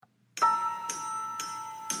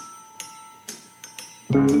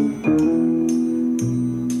Welcome,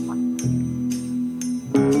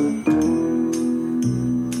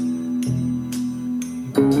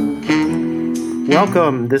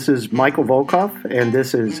 this is Michael Volkov, and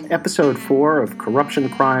this is episode 4 of Corruption,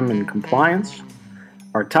 Crime, and Compliance.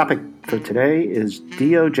 Our topic for today is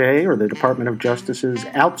DOJ, or the Department of Justice's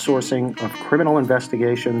outsourcing of criminal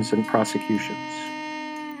investigations and prosecutions.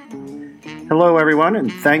 Hello, everyone,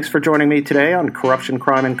 and thanks for joining me today on Corruption,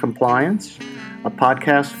 Crime, and Compliance, a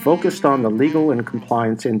podcast focused on the legal and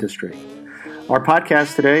compliance industry. Our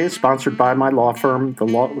podcast today is sponsored by my law firm, the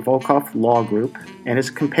Volkov Law Group, and is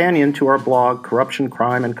a companion to our blog, Corruption,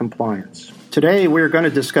 Crime, and Compliance. Today, we're going to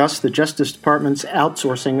discuss the Justice Department's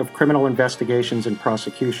outsourcing of criminal investigations and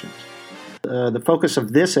prosecutions. The focus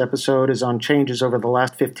of this episode is on changes over the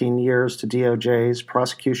last 15 years to DOJ's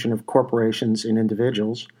prosecution of corporations and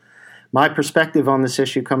individuals. My perspective on this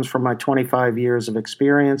issue comes from my 25 years of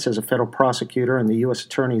experience as a federal prosecutor in the U.S.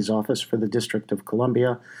 Attorney's Office for the District of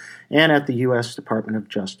Columbia and at the U.S. Department of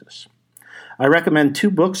Justice. I recommend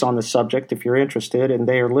 2 books on the subject if you're interested, and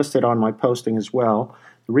they are listed on my posting as well.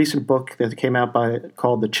 The recent book that came out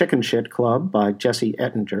called The Chicken Shit Club by Jesse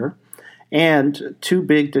Ettinger, and Too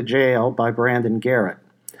Big to Jail by Brandon Garrett.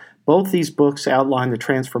 Both these books outline the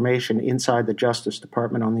transformation inside the Justice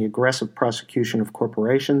Department on the aggressive prosecution of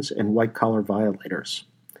corporations and white-collar violators.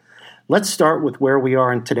 Let's start with where we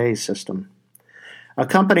are in today's system. A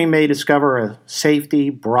company may discover a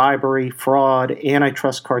safety, bribery, fraud,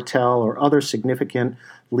 antitrust cartel, or other significant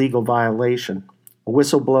legal violation. A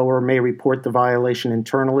whistleblower may report the violation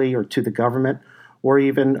internally or to the government, or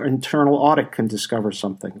even an internal audit can discover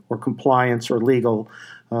something, or compliance or legal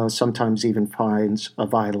sometimes even finds a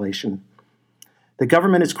violation. The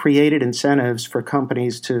government has created incentives for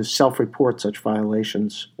companies to self-report such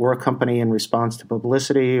violations, or a company in response to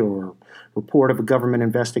publicity or report of a government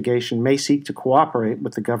investigation may seek to cooperate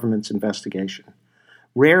with the government's investigation.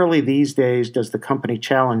 Rarely these days does the company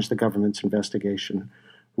challenge the government's investigation.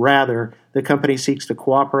 Rather, the company seeks to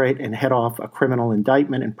cooperate and head off a criminal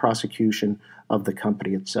indictment and prosecution of the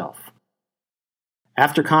company itself.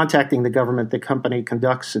 After contacting the government, the company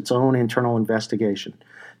conducts its own internal investigation,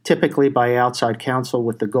 typically by outside counsel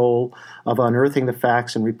with the goal of unearthing the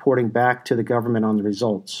facts and reporting back to the government on the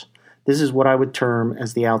results. This is what I would term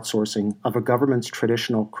as the outsourcing of a government's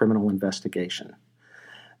traditional criminal investigation.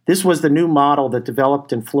 This was the new model that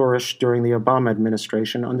developed and flourished during the Obama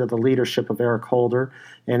administration under the leadership of Eric Holder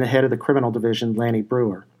and the head of the criminal division, Lanny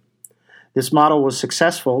Breuer. This model was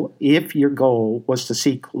successful if your goal was to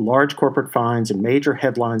seek large corporate fines and major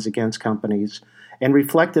headlines against companies and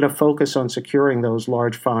reflected a focus on securing those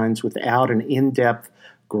large fines without an in-depth,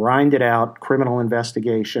 grinded-out criminal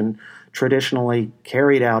investigation traditionally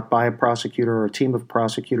carried out by a prosecutor or a team of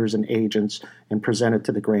prosecutors and agents and presented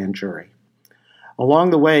to the grand jury.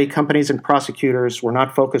 Along the way, companies and prosecutors were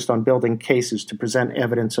not focused on building cases to present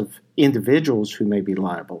evidence of individuals who may be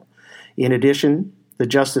liable. In addition, the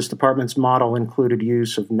Justice Department's model included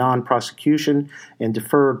use of non-prosecution and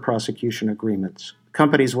deferred prosecution agreements.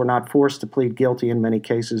 Companies were not forced to plead guilty in many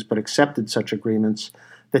cases, but accepted such agreements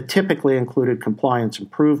that typically included compliance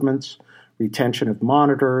improvements, retention of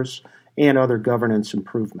monitors, and other governance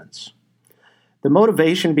improvements. The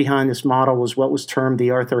motivation behind this model was what was termed the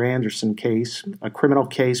Arthur Andersen case, a criminal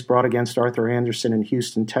case brought against Arthur Andersen in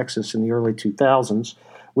Houston, Texas in the early 2000s,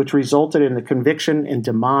 which resulted in the conviction and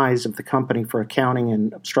demise of the company for accounting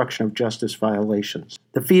and obstruction of justice violations.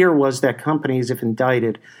 The fear was that companies, if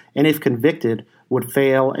indicted and if convicted, would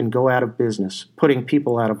fail and go out of business, putting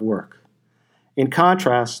people out of work. In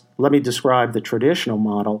contrast, let me describe the traditional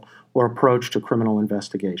model or approach to criminal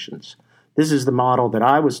investigations. This is the model that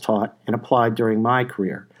I was taught and applied during my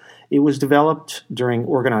career. It was developed during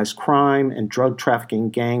organized crime and drug trafficking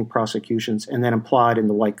gang prosecutions and then applied in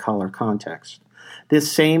the white-collar context.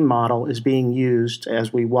 This same model is being used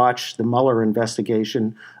as we watch the Mueller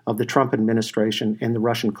investigation of the Trump administration and the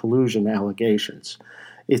Russian collusion allegations.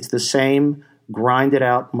 It's the same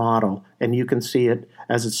grinded-out model, and you can see it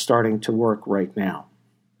as it's starting to work right now.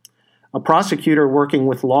 A prosecutor working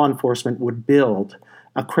with law enforcement would build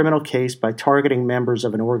a criminal case by targeting members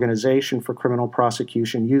of an organization for criminal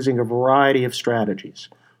prosecution using a variety of strategies: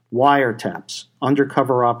 wiretaps,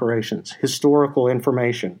 undercover operations, historical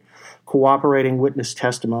information, cooperating witness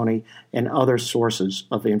testimony, and other sources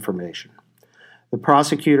of information. The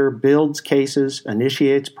prosecutor builds cases,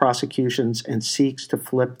 initiates prosecutions, and seeks to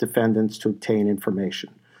flip defendants to obtain information.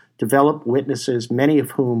 Develop witnesses, many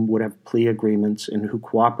of whom would have plea agreements and who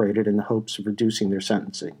cooperated in the hopes of reducing their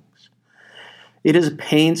sentencing. It is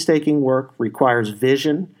painstaking work, requires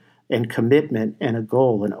vision, and commitment and a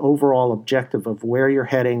goal, an overall objective of where you're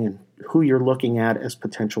heading and who you're looking at as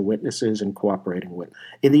potential witnesses and cooperating with.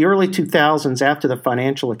 In the early 2000s, after the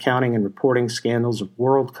financial accounting and reporting scandals of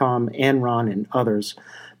WorldCom, Enron, and others,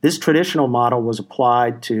 this traditional model was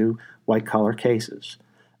applied to white-collar cases.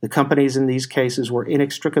 The companies in these cases were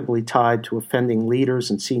inextricably tied to offending leaders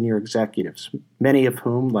and senior executives, many of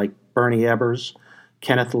whom, like Bernie Ebbers,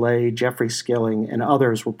 Kenneth Lay, Jeffrey Skilling, and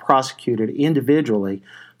others, were prosecuted individually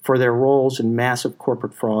for their roles in massive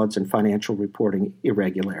corporate frauds and financial reporting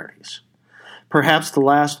irregularities. Perhaps the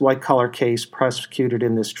last white-collar case prosecuted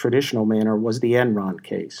in this traditional manner was the Enron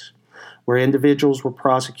case, where individuals were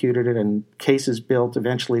prosecuted and cases built,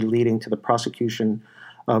 eventually leading to the prosecution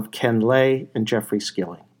of Ken Lay and Jeffrey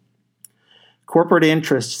Skilling. Corporate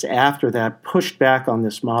interests after that pushed back on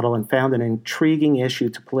this model and found an intriguing issue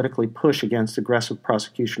to politically push against aggressive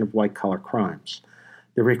prosecution of white-collar crimes: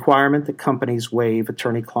 the requirement that companies waive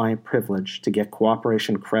attorney-client privilege to get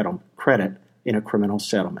cooperation credit in a criminal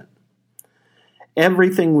settlement.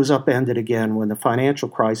 Everything was upended again when the financial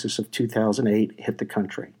crisis of 2008 hit the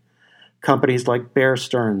country. Companies like Bear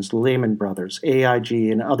Stearns, Lehman Brothers, AIG,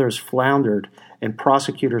 and others floundered, and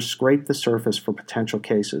prosecutors scraped the surface for potential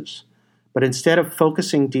cases. But instead of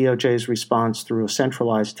focusing DOJ's response through a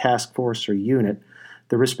centralized task force or unit,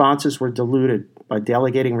 the responses were diluted by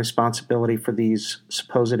delegating responsibility for these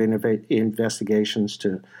supposed investigations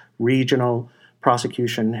to regional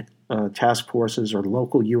prosecution task forces or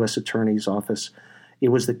local U.S. Attorney's Office. It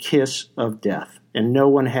was the kiss of death, and no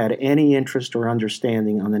one had any interest or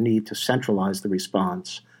understanding on the need to centralize the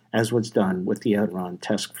response, as was done with the Enron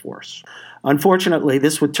task force. Unfortunately,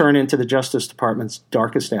 this would turn into the Justice Department's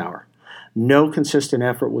darkest hour. No consistent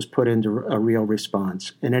effort was put into a real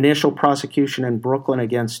response. An initial prosecution in Brooklyn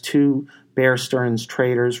against two Bear Stearns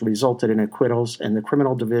traders resulted in acquittals, and the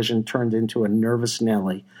criminal division turned into a nervous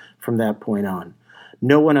Nelly from that point on.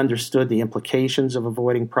 No one understood the implications of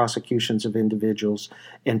avoiding prosecutions of individuals,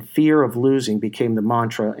 and fear of losing became the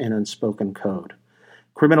mantra and unspoken code.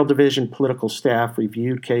 Criminal division political staff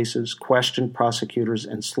reviewed cases, questioned prosecutors,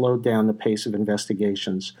 and slowed down the pace of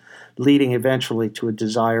investigations, leading eventually to a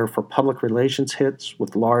desire for public relations hits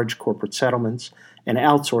with large corporate settlements and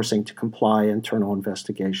outsourcing to comply internal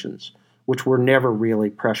investigations, which were never really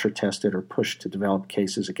pressure tested or pushed to develop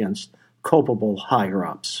cases against culpable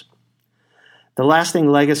higher-ups. The lasting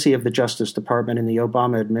legacy of the Justice Department in the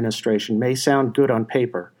Obama administration may sound good on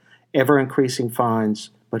paper: ever-increasing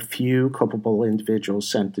fines, but few culpable individuals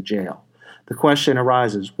sent to jail. The question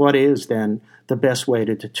arises, what is, then, the best way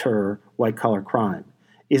to deter white-collar crime?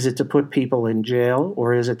 Is it to put people in jail,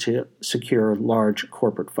 or is it to secure large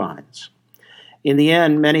corporate fines? In the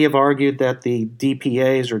end, many have argued that the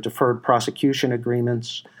DPAs, or deferred prosecution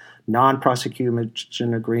agreements,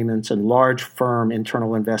 non-prosecution agreements, and large firm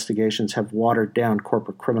internal investigations have watered down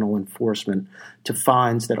corporate criminal enforcement to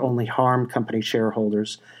fines that only harm company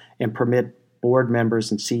shareholders and permit board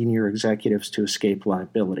members and senior executives to escape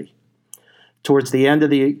liability. Towards the end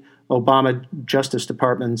of the Obama Justice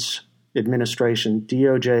Department's administration,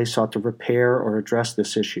 DOJ sought to repair or address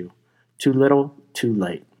this issue. Too little, too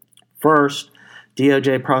late. First,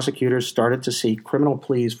 DOJ prosecutors started to seek criminal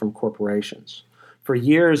pleas from corporations. For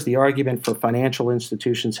years, the argument for financial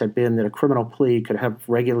institutions had been that a criminal plea could have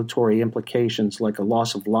regulatory implications like a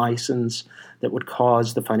loss of license that would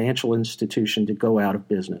cause the financial institution to go out of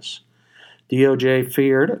business. DOJ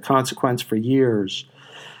feared a consequence for years,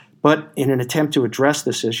 but in an attempt to address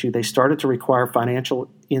this issue, they started to require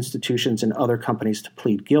financial institutions and other companies to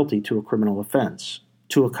plead guilty to a criminal offense.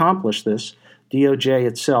 To accomplish this, DOJ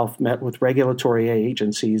itself met with regulatory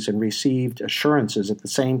agencies and received assurances at the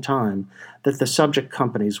same time that the subject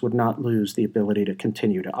companies would not lose the ability to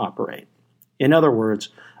continue to operate. In other words,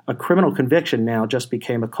 a criminal conviction now just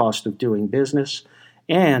became a cost of doing business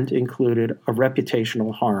and included a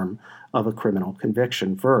reputational harm of a criminal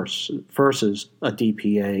conviction versus a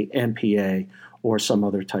DPA, NPA, or some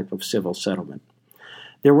other type of civil settlement.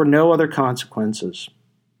 There were no other consequences.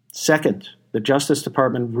 Second, the Justice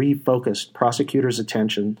Department refocused prosecutors'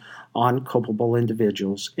 attention on culpable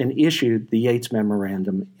individuals and issued the Yates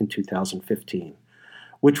Memorandum in 2015,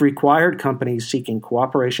 which required companies seeking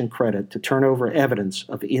cooperation credit to turn over evidence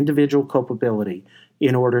of individual culpability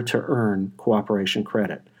in order to earn cooperation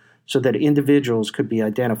credit, so that individuals could be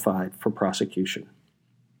identified for prosecution.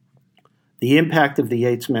 The impact of the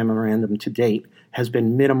Yates Memorandum to date has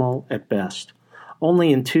been minimal at best.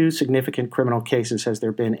 Only in 2 significant criminal cases has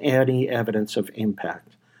there been any evidence of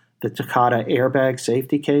impact. The Takata airbag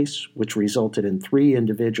safety case, which resulted in 3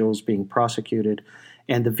 individuals being prosecuted,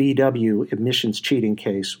 and the VW emissions cheating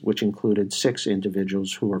case, which included 6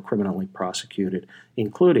 individuals who were criminally prosecuted,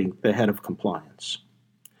 including the head of compliance.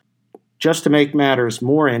 Just to make matters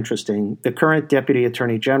more interesting, the current Deputy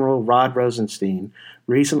Attorney General, Rod Rosenstein,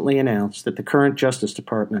 recently announced that the current Justice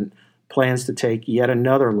Department plans to take yet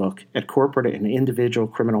another look at corporate and individual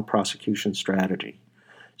criminal prosecution strategy.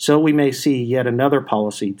 So we may see yet another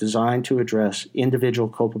policy designed to address individual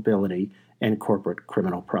culpability and corporate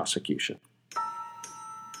criminal prosecution.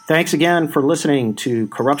 Thanks again for listening to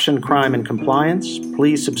Corruption, Crime, and Compliance.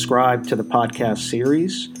 Please subscribe to the podcast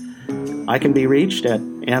series. I can be reached at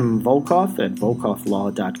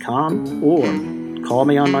mvolkoff@volkofflaw.com or call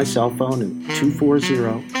me on my cell phone at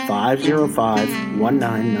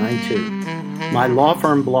 240-505-1992. My law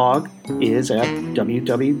firm blog is at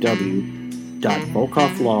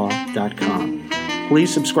www.volkofflaw.com.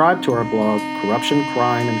 Please subscribe to our blog, Corruption,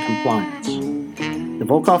 Crime, and Compliance. The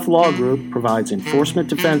Volkoff Law Group provides enforcement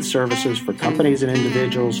defense services for companies and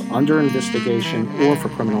individuals under investigation or for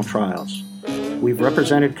criminal trials. We've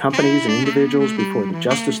represented companies and individuals before the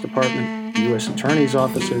Justice Department, U.S. Attorney's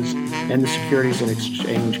offices, and the Securities and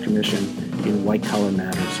Exchange Commission in white-collar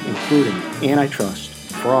matters, including antitrust,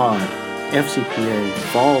 fraud, FCPA,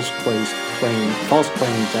 False Claims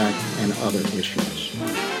Act, and other issues.